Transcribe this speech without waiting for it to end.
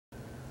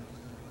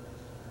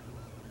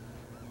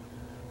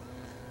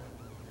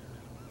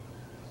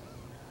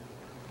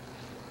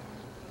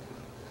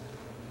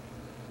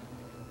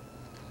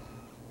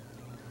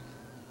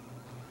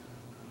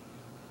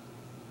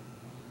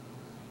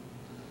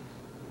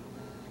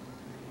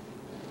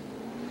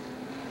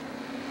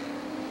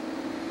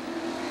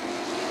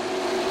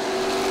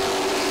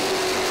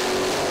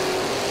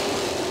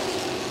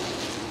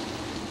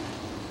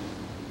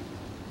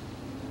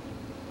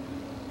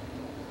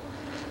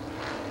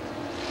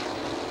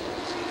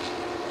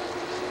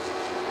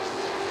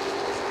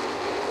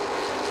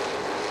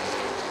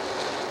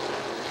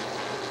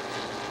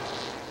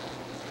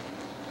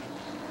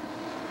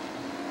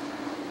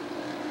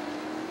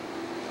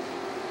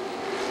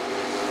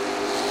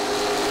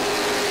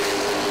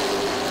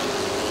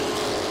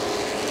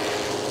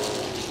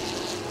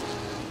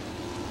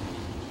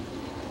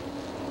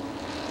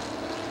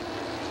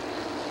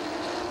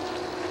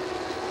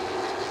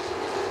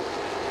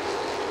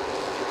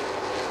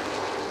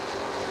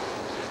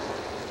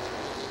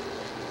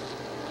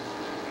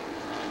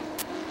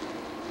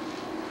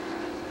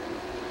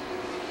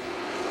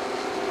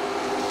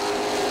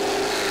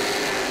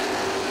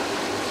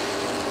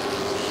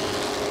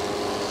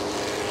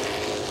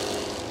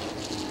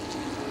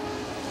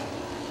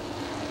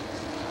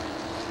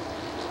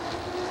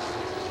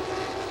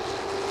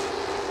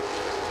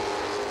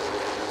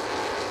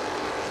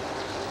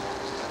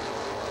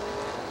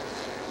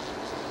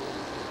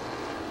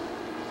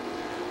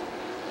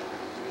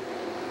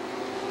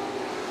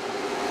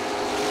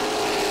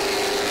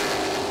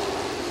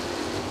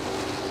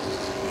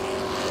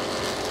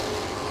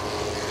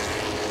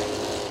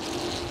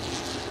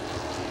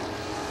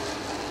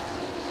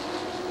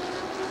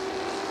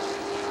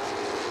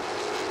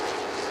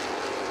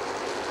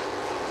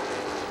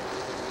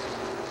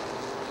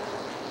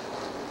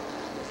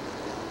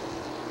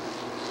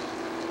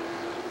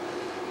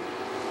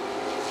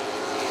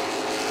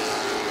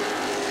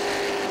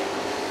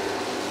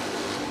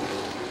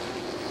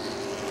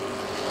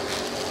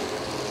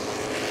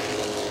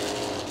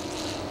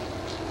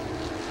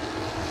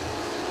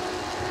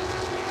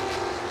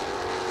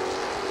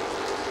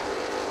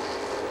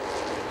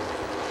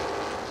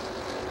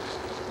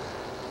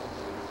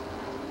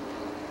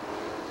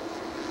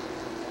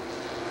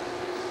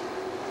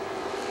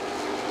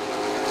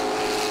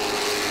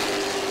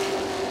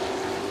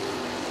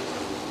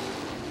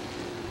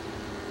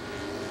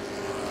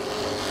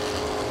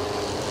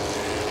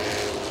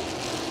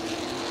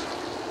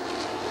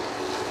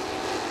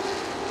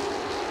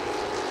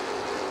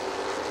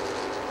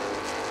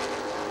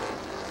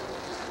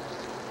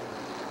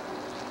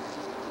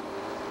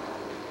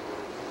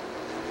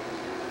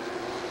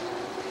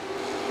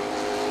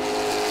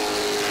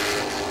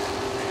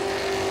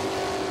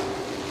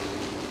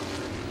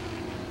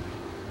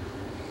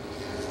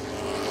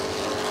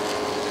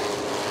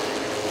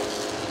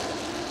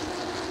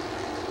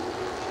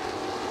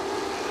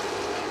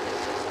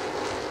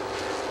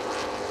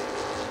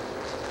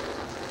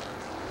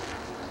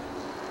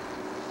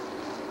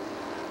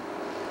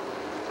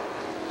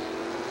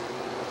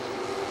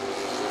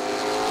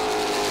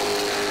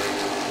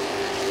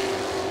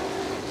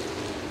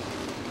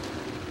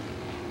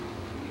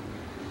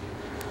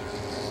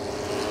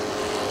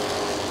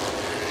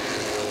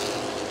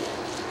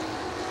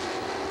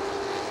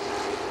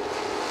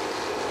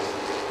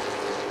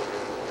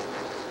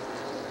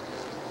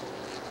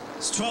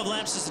12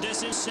 laps is the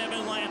distance,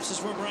 7 laps is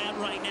where we're at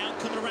right now.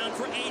 Coming around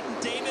for 8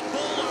 and David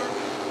Bowler.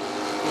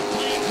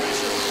 Applying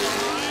pressure from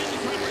behind the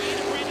car number 8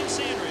 of Brandon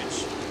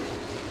Sandridge.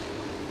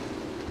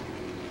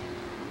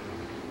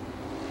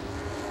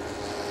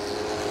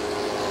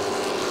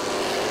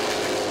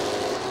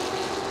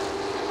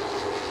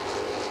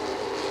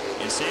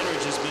 And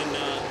Sandridge has been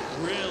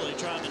really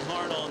driving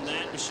hard on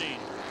that machine.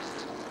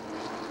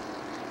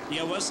 You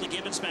got Wesley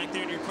Gibbons back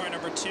there in your car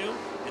number 2,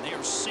 and they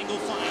are single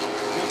file.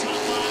 Your top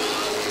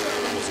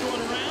 5 was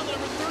going around.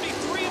 Number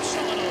 33 of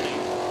Sean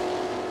Odie.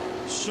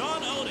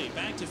 Sean Odie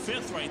back to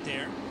 5th right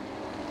there.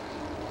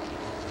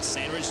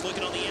 Sandridge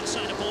looking on the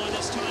inside of Bowler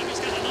this time. He's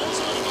got a nose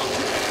on him on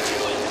turn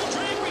 2, and he'll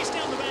drag race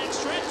down the back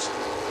stretch.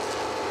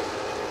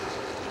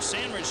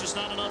 Sandridge is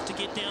not enough to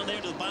get down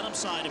there to the bottom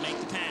side and make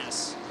the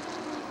pass.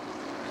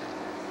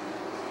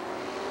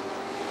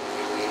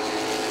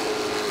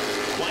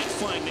 White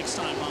flag next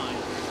time by.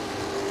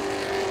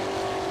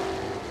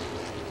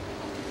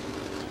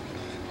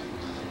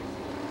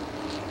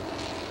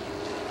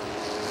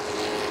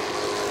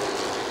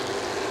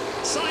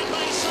 Side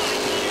by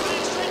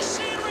side,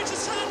 Sandridge is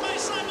side by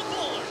side with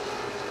Bowler.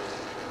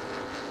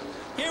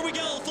 Here we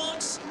go,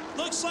 folks.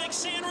 Looks like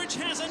Sandridge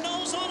has a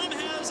nose on him,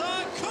 has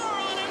a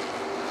car on him.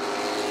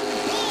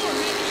 Bowler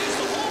had to use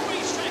the whole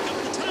racetrack up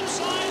the top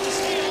side to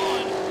stay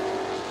on.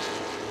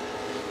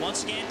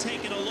 Once again,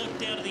 taking a look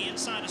down to the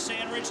inside of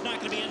Sandridge, not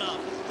going to be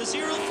enough. The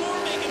 0-4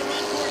 making a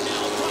run for it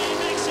now. Brian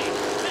Maxey.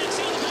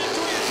 Maxey on the back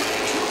door.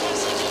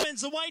 Wesley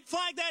Gibbons, the white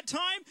flag that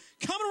time,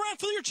 coming around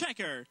for your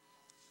checker.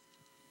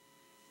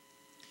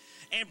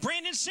 And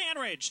Brandon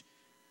Sandridge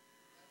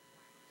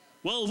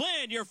will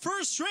win your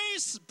first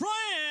race.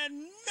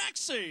 Brian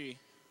Maxey.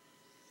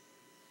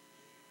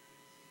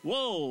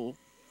 Whoa,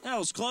 that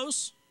was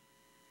close.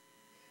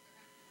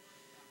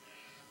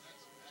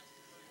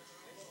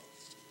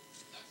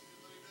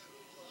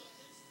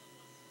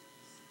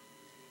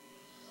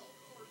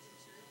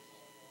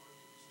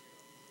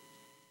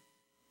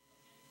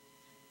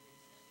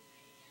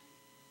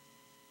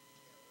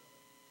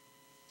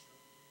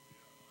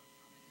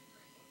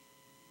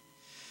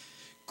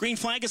 Green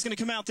flag is going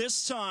to come out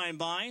this time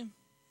by, and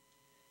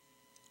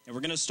we're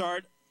going to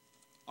start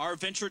our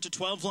venture to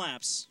 12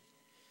 laps.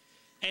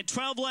 And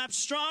 12 laps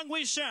strong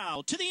we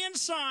shall. To the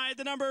inside,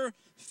 the number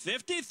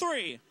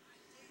 53.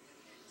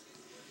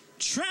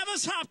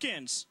 Travis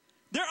Hopkins.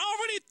 They're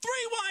already 3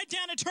 wide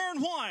down to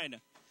turn 1.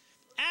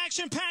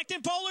 Action-packed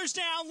and Bowler's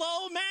down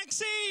low.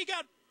 Maxey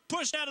got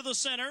pushed out of the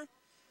center.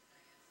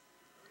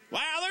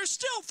 Wow, they're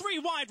still 3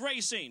 wide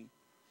racing.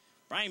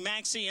 Brian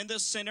Maxey in the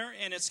center,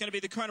 and it's going to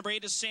be the car number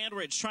 8 of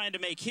Sandridge trying to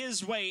make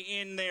his way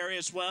in there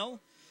as well.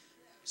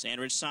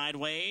 Sandridge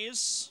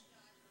sideways.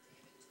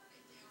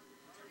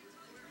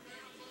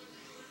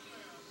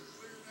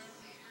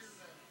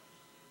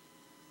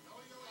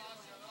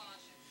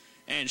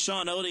 And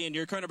Sean Odie in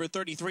your car number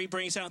 33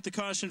 brings out the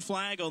caution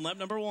flag on lap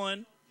number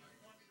 1.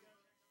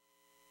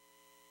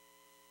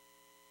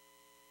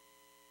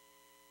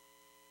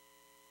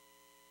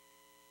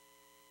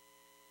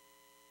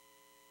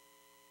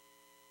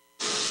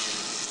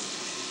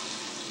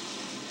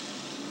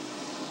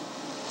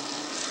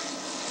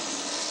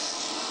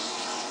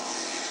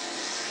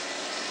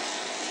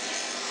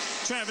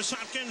 Travis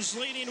Hopkins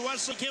leading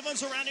Wesley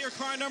Gibbons around your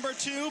car number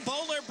 2.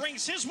 Bowler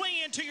brings his way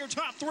into your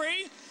top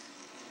 3.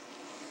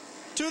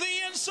 To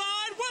the inside,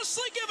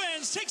 Wesley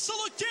Gibbons takes a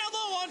look down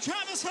low on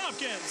Travis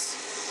Hopkins.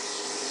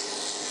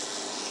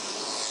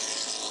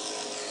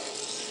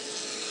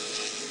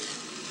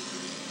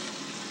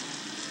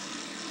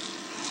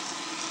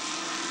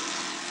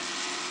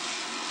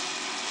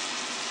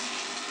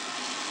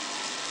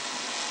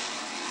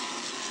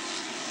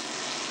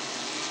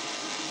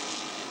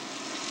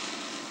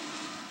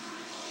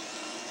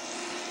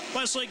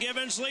 Wesley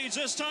Gibbons leads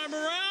this time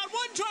around.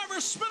 One driver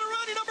spin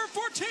around to number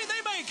 14.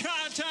 They make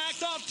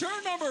contact off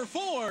turn number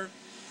 4.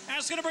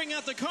 That's going to bring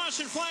out the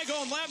caution flag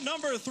on lap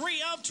number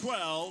 3 of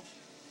 12.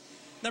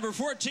 Number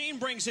 14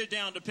 brings it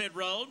down to pit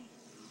road.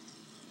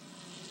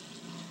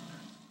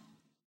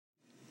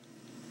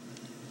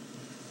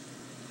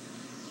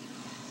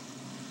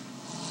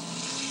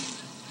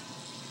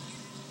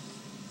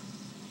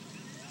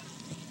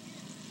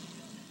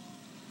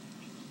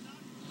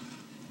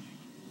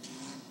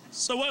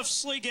 So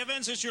Wesley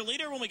Gibbons is your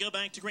leader when we go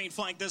back to green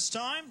flag this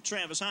time.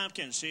 Travis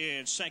Hopkins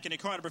in second in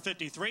car number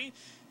 53.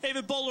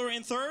 David Bowler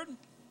in third.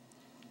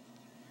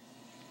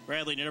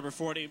 Bradley in number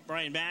 40.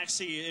 Brian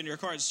Maxey in your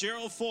car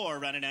 04,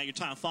 rounding out your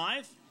top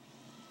 5.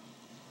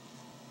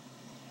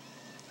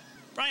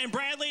 Brian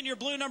Bradley in your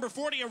blue number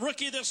 40, a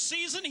rookie this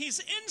season.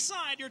 He's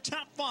inside your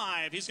top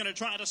 5. He's going to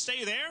try to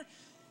stay there.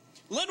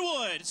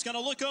 Linwood is going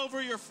to look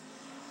over your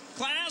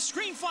class.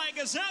 Green flag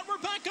is out. We're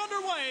back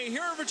underway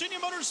here at Virginia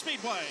Motor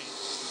Speedway.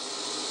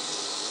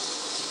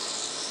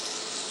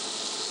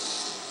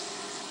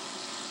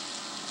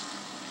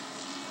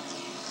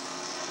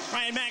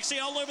 Brian Maxey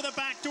all over the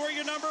back door,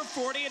 your number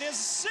 40. It is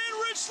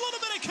Sandridge, a little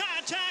bit of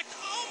contact,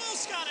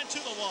 almost got into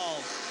the wall.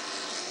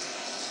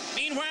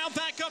 Meanwhile,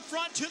 back up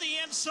front to the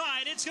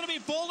inside, it's going to be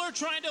Bowler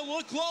trying to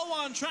look low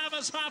on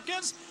Travis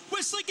Hopkins.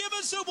 Wesley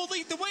Gibbons will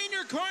lead the way in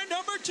your car,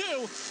 number 2.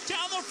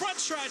 Down the front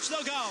stretch,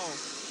 they'll go.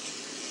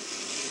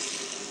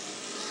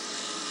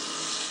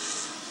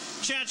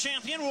 Chad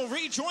Champion will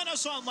rejoin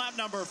us on lap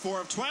number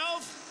 4 of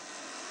 12.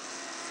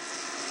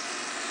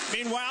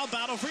 Meanwhile,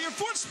 battle for your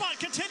 4th spot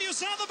continues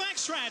down the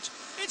backstretch.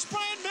 It's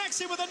Brian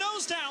Maxey with a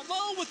nose down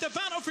low with the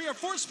battle for your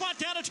 4th spot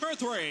down to turn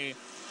 3.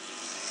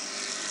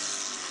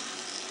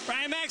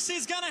 Brian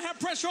Maxey's going to have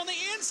pressure on the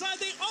inside.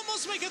 They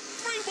almost make it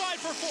 3 wide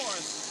for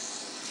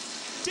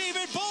 4th.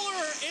 David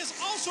Bowler is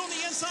also on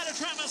the inside of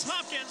Travis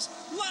Hopkins.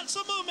 Lots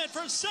of movement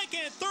for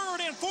 2nd,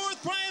 3rd, and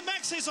 4th. Brian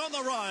Maxey's on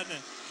the run.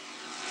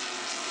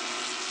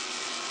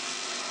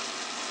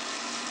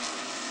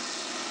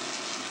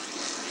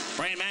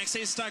 Brian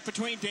Maxey stuck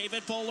between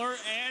David Bowler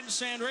and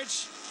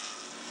Sandridge.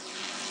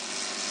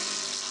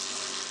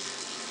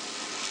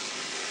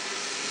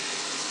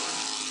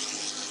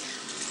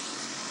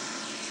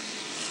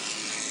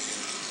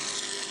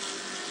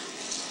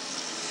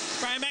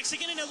 Brian Maxey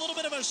getting a little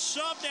bit of a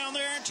shove down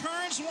there in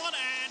turns 1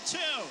 and 2.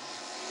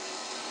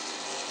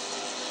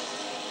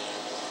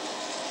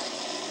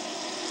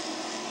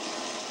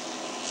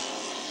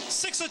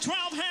 Six of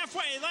 12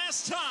 halfway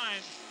last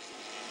time.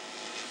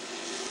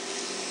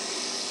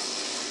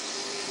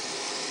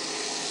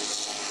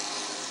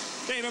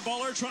 David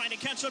Bowler trying to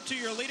catch up to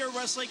your leader,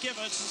 Wesley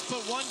Gibbons, has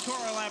put 1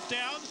 car lap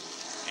down,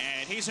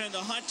 and he's in the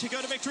hunt to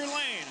go to victory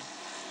lane.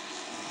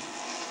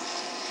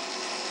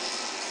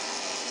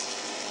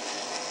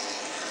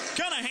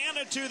 Gonna hand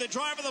it to the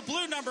driver, the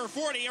blue number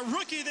 40, a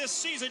rookie this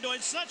season,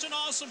 doing such an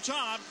awesome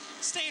job,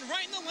 staying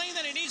right in the lane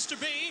that he needs to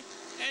be,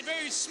 and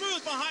very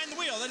smooth behind the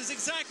wheel. That is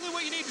exactly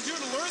what you need to do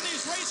to learn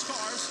these race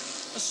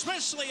cars,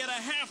 especially at a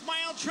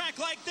half-mile track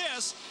like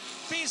this.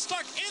 Being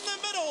stuck in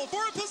the middle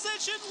for a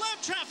position,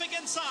 left traffic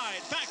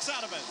inside, backs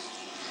out of it.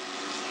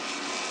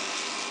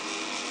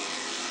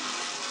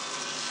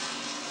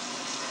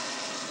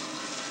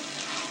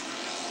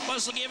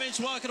 Wesley Gibbons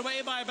walking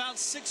away by about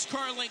 6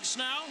 car lengths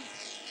now.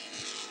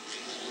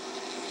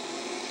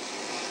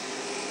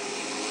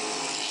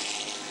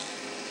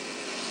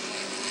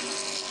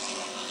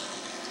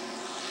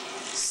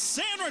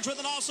 Sandridge with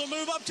an awesome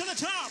move up to the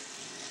top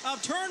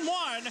of turn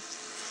 1.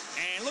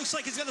 And looks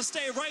like he's going to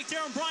stay right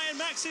there on Brian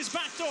Maxey's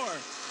back door.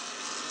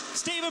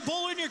 David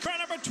Bowler in your car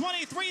number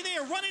 23. They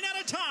are running out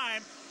of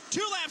time.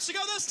 2 laps to go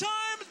this time.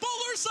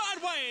 Bowler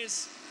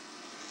sideways.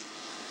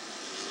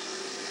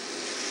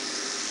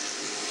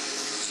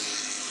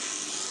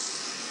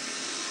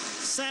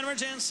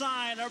 Sandridge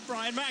inside of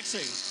Brian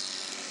Maxey.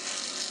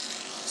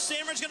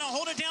 Sandridge going to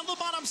hold it down to the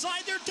bottom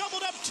side. They're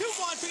doubled up 2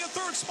 wide for your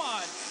 3rd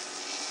spot.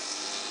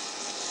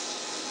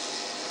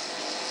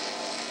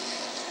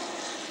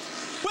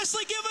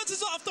 Wesley Gibbons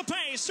is off the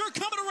pace. They're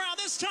coming around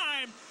this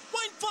time.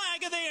 White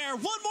flag in the air.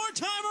 1 more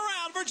time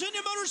around Virginia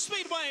Motor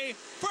Speedway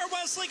for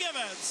Wesley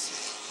Gibbons.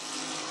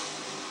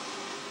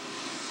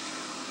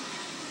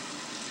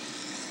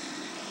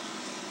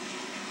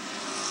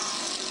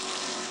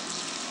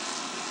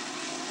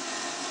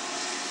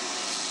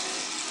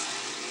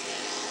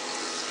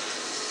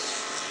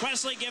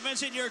 Wesley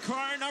Gibbons in your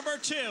car number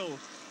 2.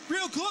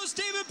 Real close,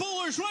 David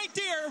Bowler's right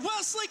there.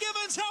 Wesley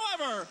Gibbons,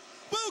 however,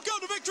 will go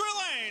to victory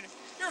lane.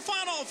 Your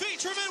final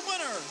feature event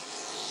winner.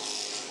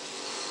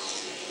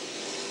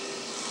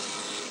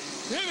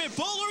 David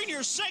Bowler in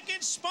your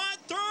 2nd spot.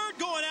 3rd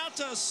going out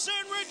to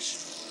Sandridge.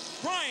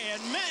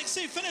 Brian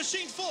Maxey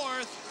finishing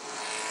 4th.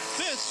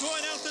 5th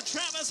going out to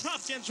Travis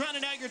Hopkins,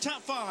 rounding out your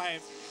top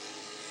 5.